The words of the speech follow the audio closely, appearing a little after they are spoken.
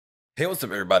Hey, what's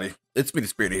up, everybody? It's me,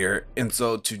 DisBearity here, and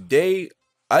so today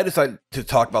I decided to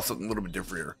talk about something a little bit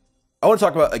different here. I want to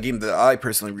talk about a game that I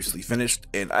personally recently finished,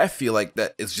 and I feel like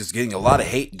that it's just getting a lot of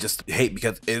hate, just hate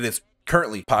because it is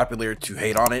currently popular to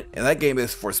hate on it, and that game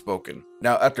is Forspoken.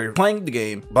 Now, after playing the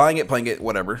game, buying it, playing it,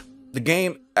 whatever, the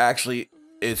game actually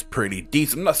is pretty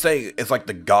decent. I'm not saying it's like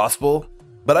the gospel,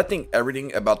 but I think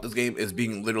everything about this game is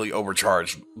being literally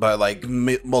overcharged by like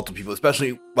multiple people,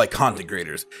 especially like content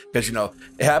creators, because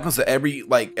it happens to every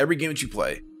game that you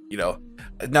play.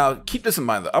 Now keep this in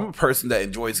mind though. I'm a person that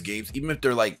enjoys games, even if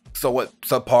they're like somewhat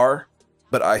subpar,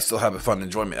 but I still have a fun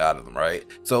enjoyment out of them, right?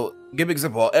 So give an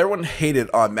example. While everyone hated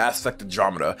on Mass Effect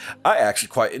Andromeda, I actually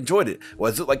quite enjoyed it.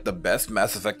 Was it like the best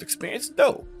Mass Effect experience?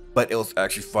 No, but it was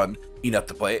actually fun enough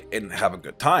to play it and have a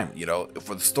good time,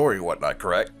 for the story and whatnot,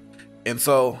 correct? And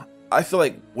so I feel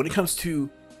like when it comes to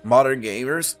modern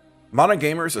gamers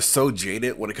are so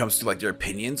jaded when it comes to like their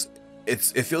opinions. It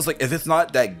feels like if it's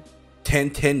not that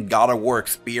 10/10 God of War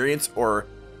experience or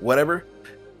whatever,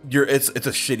 it's a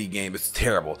shitty game. It's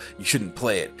terrible. You shouldn't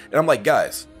play it. And I'm like,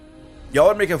 guys, y'all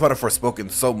are making fun of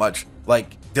Forspoken so much.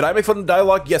 Like, did I make fun of the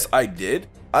dialogue? Yes, I did.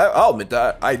 I'll admit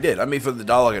that I did. I made fun of the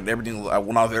dialogue and everything. I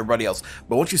went off everybody else.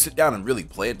 But once you sit down and really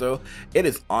play it, though, it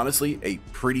is honestly a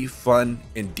pretty fun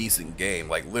and decent game.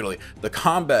 Like, literally, the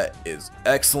combat is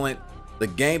excellent. The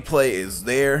gameplay is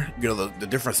there. The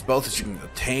different spells that you can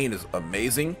obtain is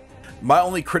amazing. My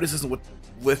only criticism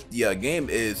with the game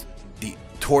is the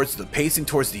pacing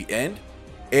towards the end,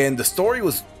 and the story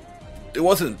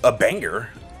wasn't a banger,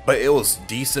 but it was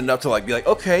decent enough to like be like,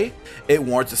 okay, it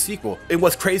warrants a sequel. And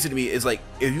what's crazy to me is like,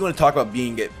 if you want to talk about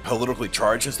being politically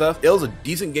charged and stuff, it was a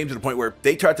decent game to the point where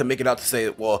they tried to make it out to say,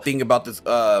 well, thinking about this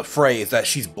Frey is that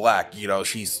she's black,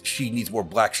 she needs more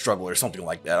black struggle or something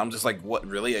like that. I'm just like, what,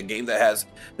 really? A game that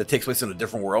takes place in a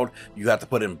different world, you have to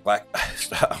put in black?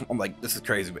 I'm like, this is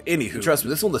crazy. But anywho, trust me,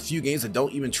 this is one of the few games that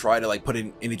don't even try to like put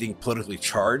in anything politically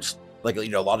charged, like a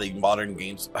lot of the modern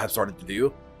games have started to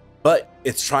do. But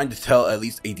it's trying to tell at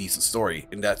least a decent story,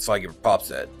 and that's why I give it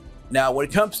props at. Now, when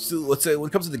it comes to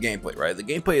the gameplay, right? The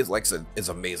gameplay is, like I said, is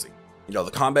amazing. The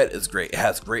combat is great. It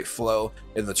has great flow,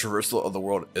 and the traversal of the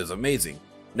world is amazing.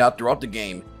 Now, throughout the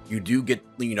game, you do get,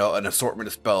 an assortment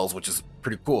of spells, which is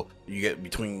pretty cool. You get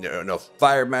between,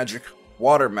 fire magic,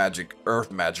 water magic, earth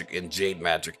magic, and jade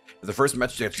magic. The first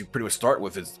magic that you pretty much start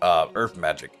with is earth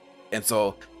magic. And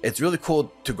so it's really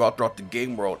cool to go out throughout the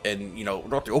game world and,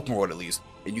 throughout the open world at least,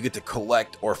 and you get to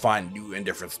collect or find new and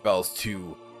different spells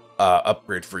to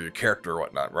upgrade for your character or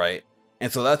whatnot, right?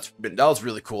 And so that was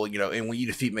really cool, and when you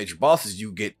defeat major bosses,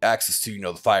 you get access to,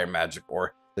 the fire magic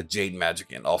or the jade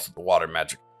magic and also the water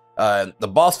magic. The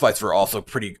boss fights were also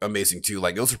pretty amazing too.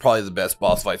 Like, those are probably the best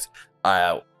boss fights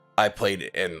I played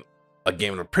in a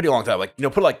game in a pretty long time. Like,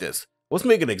 put it like this. Let's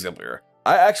make an example here.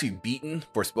 I actually beaten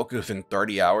Forspoken within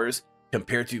 30 hours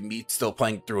compared to me still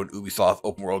playing through an Ubisoft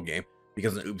open world game,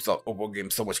 because an Ubisoft open world game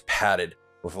is so much padded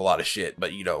with a lot of shit.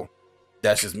 But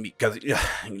that's just me, because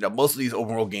most of these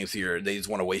open world games here, they just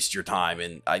want to waste your time,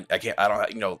 and I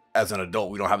don't, as an adult,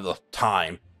 we don't have the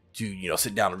time to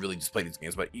sit down and really just play these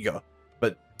games. But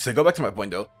to go back to my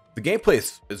point though, the gameplay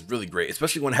is really great,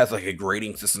 especially when it has like a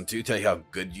grading system to tell you how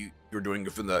good you're doing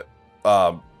from the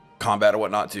combat or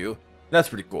whatnot too. That's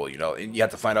pretty cool, and you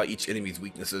have to find out each enemy's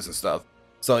weaknesses and stuff.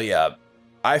 So yeah,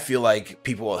 I feel like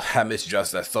people have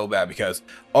misjudged that so bad because,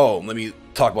 oh, let me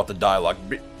talk about the dialogue.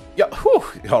 Yeah, whew,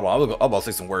 hold on, I'm about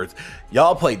to say some words.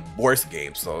 Y'all played worse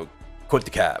games, so quit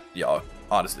the cap, y'all.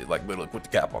 Honestly, like literally quit the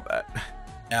cap on that.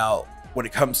 Now, when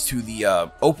it comes to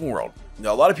the open world,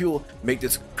 a lot of people make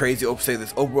this crazy say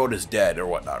this open world is dead or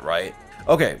whatnot, right?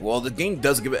 Okay, well, the game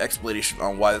does give an explanation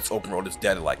on why this open world is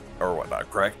dead, or whatnot,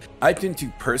 correct? I tend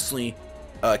to personally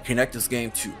connect this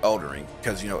game to Elden Ring,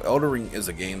 because Elden Ring is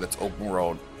a game that's open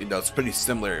world. It's pretty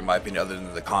similar in my opinion, other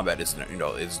than the combat is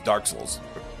is Dark Souls,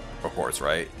 of course,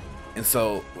 right? And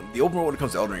so the open world when it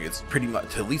comes to Elden Ring, it's pretty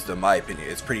much, at least in my opinion,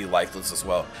 it's pretty lifeless as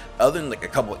well. Other than like a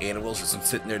couple animals just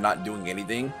sitting there not doing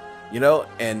anything,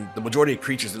 and the majority of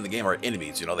creatures in the game are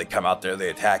enemies. They come out there,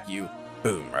 they attack you,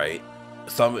 boom, right?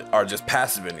 Some are just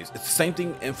passive enemies. It's the same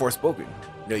thing in Forspoken.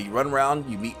 You run around,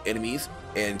 you meet enemies,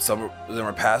 and some of them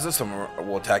are passive, some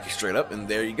will attack you straight up, and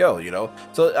there you go,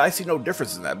 So I see no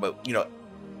difference in that, but,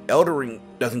 Elden Ring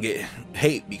doesn't get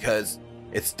hate because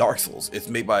it's Dark Souls. It's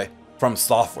made by From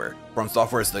Software. From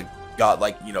Software is the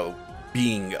godlike,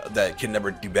 being that can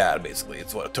never do bad, basically.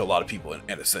 It's what to a lot of people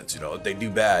in a sense, if they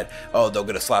do bad, oh, they'll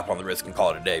get a slap on the wrist and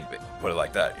call it a day, put it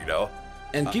like that,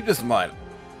 And keep this in mind.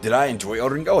 Did I enjoy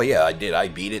Elden Ring? Oh yeah, I did. I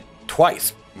beat it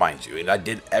twice, mind you, and I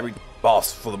did every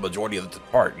boss for the majority of the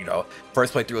part.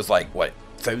 First playthrough was like what,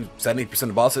 70%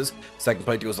 of bosses. Second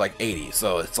playthrough was like 80.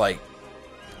 So it's like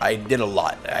I did a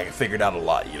lot. I figured out a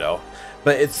lot, you know.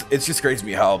 But it's just crazy to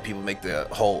me how people make the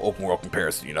whole open world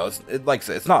comparison, you know. Like I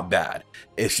said, it's not bad.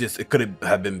 It's just it could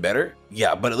have been better,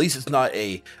 yeah. But at least it's not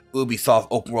a Ubisoft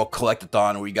open world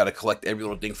collectathon where you got to collect every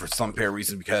little thing for some apparent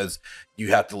reason because you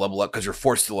have to level up because you're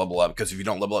forced to level up. Because if you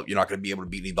don't level up, you're not going to be able to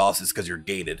beat any bosses because you're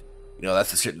gated. You know, that's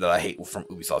the shit that I hate from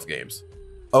Ubisoft games.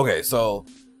 Okay, so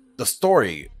the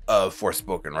story of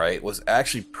Forspoken, right, was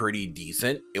actually pretty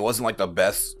decent. It wasn't like the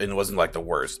best and it wasn't like the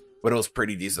worst, but it was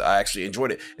pretty decent. I actually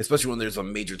enjoyed it, especially when there's a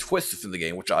major twist in the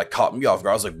game, which caught me off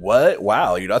guard. I was like, what?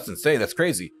 Wow, you know, that's insane. That's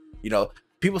crazy. You know,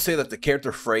 people say that the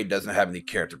character Frey doesn't have any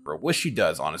character growth, which she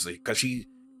does, honestly, because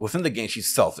within the game,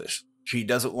 she's selfish. She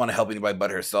doesn't want to help anybody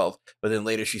but herself, but then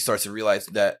later she starts to realize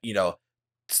that, you know,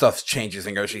 stuff changes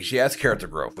and she has character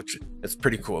growth, which is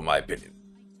pretty cool in my opinion.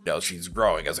 You know, she's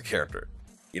growing as a character.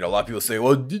 You know, a lot of people say,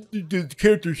 well, the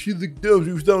character, she's like dumb,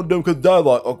 she was dumb because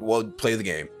dialogue. Okay, well, play the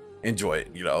game. Enjoy it,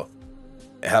 you know.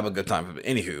 Have a good time. But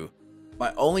anywho,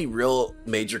 my only real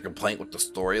major complaint with the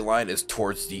storyline is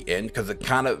towards the end, because it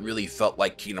kind of really felt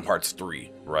like Kingdom Hearts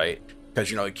 3, right? Because,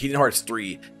 you know, in Kingdom Hearts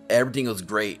 3, everything was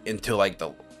great until, like,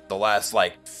 the last,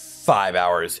 like, 5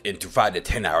 hours into 5 to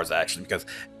 10 hours, actually, because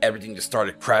everything just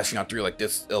started crashing on 3 like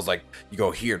this. It was like, you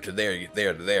go here to there,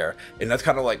 there to there. And that's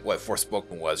kind of like what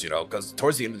Forspoken was, you know, because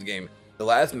towards the end of the game, the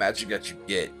last magic that you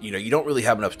get, you know, you don't really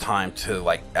have enough time to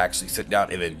like actually sit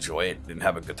down and enjoy it and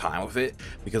have a good time with it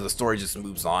because the story just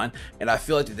moves on. And I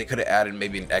feel like that they could have added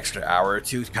maybe an extra hour or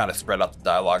two to kind of spread out the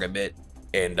dialogue a bit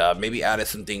and maybe added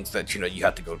some things that, you know, you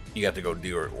have to go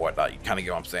do or whatnot. You kind of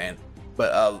get what I'm saying.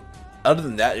 But other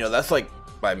than that, you know, that's like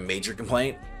my major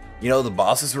complaint. You know, the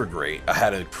bosses were great. I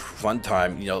had a fun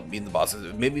time, you know, meeting the bosses.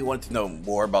 It made me want to know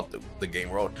more about the game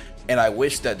world. And I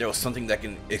wish that there was something that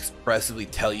can expressively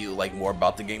tell you, like, more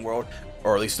about the game world.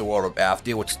 Or at least the world of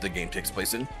Athia, which the game takes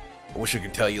place in. I wish it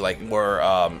could tell you, like, more,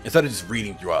 instead of just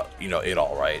reading throughout, you know, it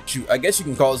all, right? I guess you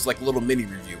can call this, like, a little mini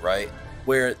review, right?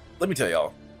 Where, let me tell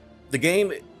y'all, the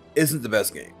game isn't the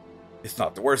best game. It's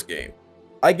not the worst game.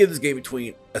 I give this game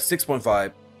between a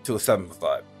 6.5 to a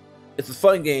 7.5. It's a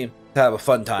fun game to have a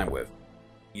fun time with.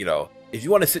 You know, if you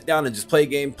want to sit down and just play a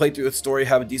game, play through a story,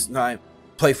 have a decent time,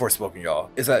 play Forspoken, y'all.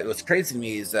 Is that what's crazy to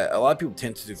me is that a lot of people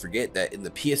tend to forget that in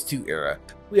the PS2 era,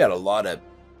 we had a lot of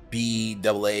B,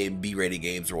 AA, and B-rated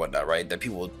games or whatnot, right? That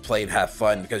people would play and have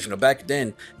fun because, you know, back then,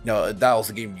 you know, that was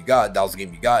the game you got,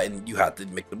 and you had to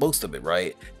make the most of it,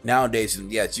 right? Nowadays,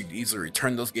 yes, you can easily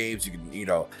return those games. You can, you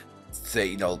know, say,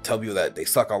 you know, tell people that they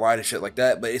suck online and shit like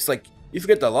that. But it's like, you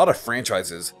forget that a lot of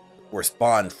franchises were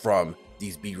spawned from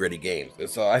these B-rated games. And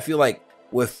so I feel like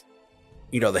with,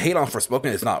 you know, the hate on Forspoken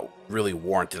is not really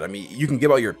warranted. I mean, you can give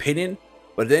out your opinion,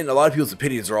 but then a lot of people's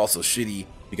opinions are also shitty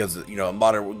because, you know,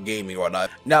 modern gaming or whatnot.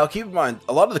 Now, keep in mind,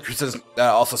 a lot of the criticism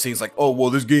also seems like, oh, well,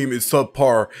 this game is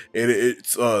subpar and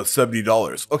it's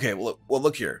 $70. Okay, well,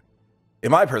 look here.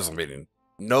 In my personal opinion,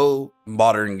 no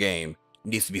modern game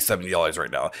needs to be $70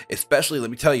 right now. Especially, let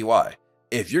me tell you why.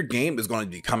 If your game is going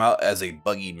to come out as a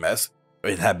buggy mess,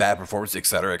 and have bad performance,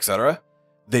 etc.,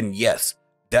 then yes,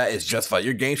 that is justified.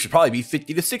 Your game should probably be $50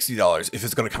 to $60 if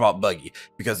it's going to come out buggy.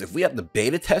 Because if we have to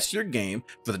beta test your game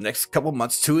for the next couple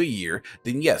months to a year,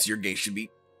 then yes, your game should be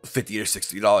 $50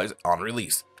 to $60 on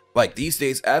release. Like these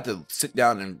days, I have to sit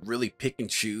down and really pick and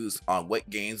choose on what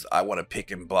games I want to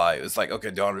pick and buy. It's like, okay,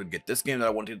 do I want to get this game that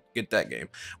I want to get that game?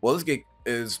 Well, this game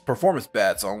is performance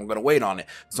bad, so I'm going to wait on it,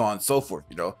 so on and so forth,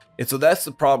 you know? And so that's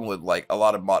the problem with like a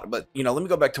lot of but you know, let me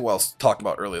go back to what I was talking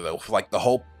about earlier though. Like the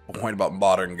whole point about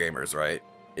modern gamers, right,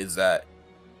 is that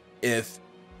if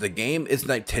the game isn't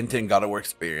like 10/10 God of War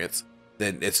experience,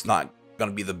 then it's not going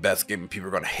to be the best game and people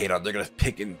are going to hate on it. They're going to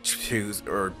pick and choose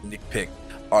or nitpick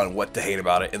on what to hate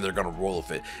about it, and they're going to roll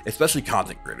with it, especially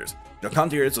content creators. You know,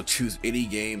 content creators will choose any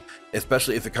game,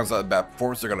 especially if it comes out with bad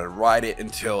performance. They're going to ride it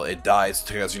until it dies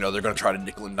because, you know, they're going to try to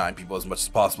nickel and dime people as much as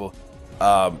possible.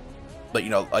 But, you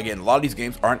know, again, a lot of these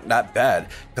games aren't that bad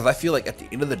because I feel like at the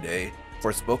end of the day,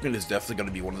 Forspoken is definitely going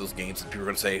to be one of those games that people are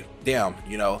going to say, damn,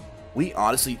 you know, we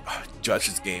honestly judge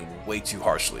this game way too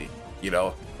harshly, you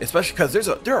know, especially because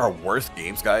there are worse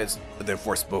games, guys, than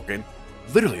Forspoken.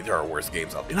 Literally, there are worse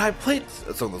games out there, and I played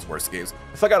some of those worst games.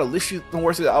 If I got to list you the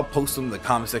worst games, I'll post them in the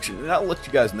comment section, and I'll let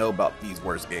you guys know about these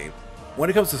worst games. When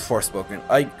it comes to Forspoken,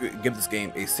 I give this game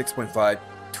a 6.5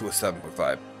 to a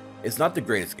 7.5. It's not the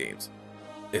greatest games.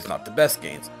 It's not the best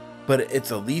games, but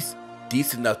it's at least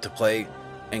decent enough to play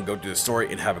and go through the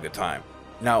story and have a good time.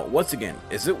 Now, once again,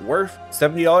 is it worth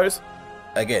 $70?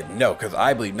 Again, no, because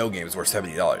I believe no game is worth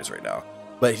 $70 right now.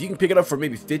 But if you can pick it up for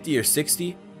maybe 50 or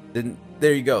 60, then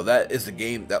there you go. That is the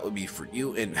game that would be for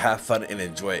you, and have fun and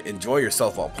enjoy it. Enjoy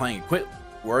yourself while playing. Quit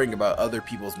worrying about other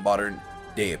people's modern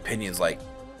day opinions. Like,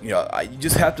 you know, you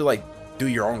just have to like do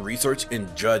your own research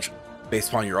and judge based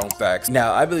upon your own facts.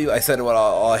 Now, I believe I said what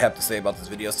all I have to say about this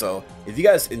video. So if you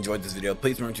guys enjoyed this video,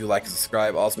 please remember to like and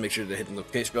subscribe. Also, make sure to hit the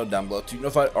notification bell down below to be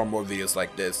notified on more videos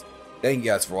like this. Thank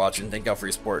you guys for watching. Thank y'all for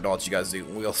your support and all that you guys do.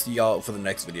 We'll see y'all for the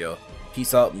next video.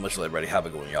 Peace out and much love, everybody. Have a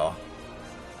good one, y'all.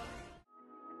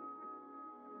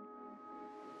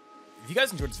 If you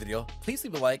guys enjoyed this video, please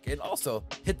leave a like and also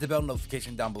hit the bell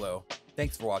notification down below.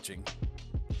 Thanks for watching.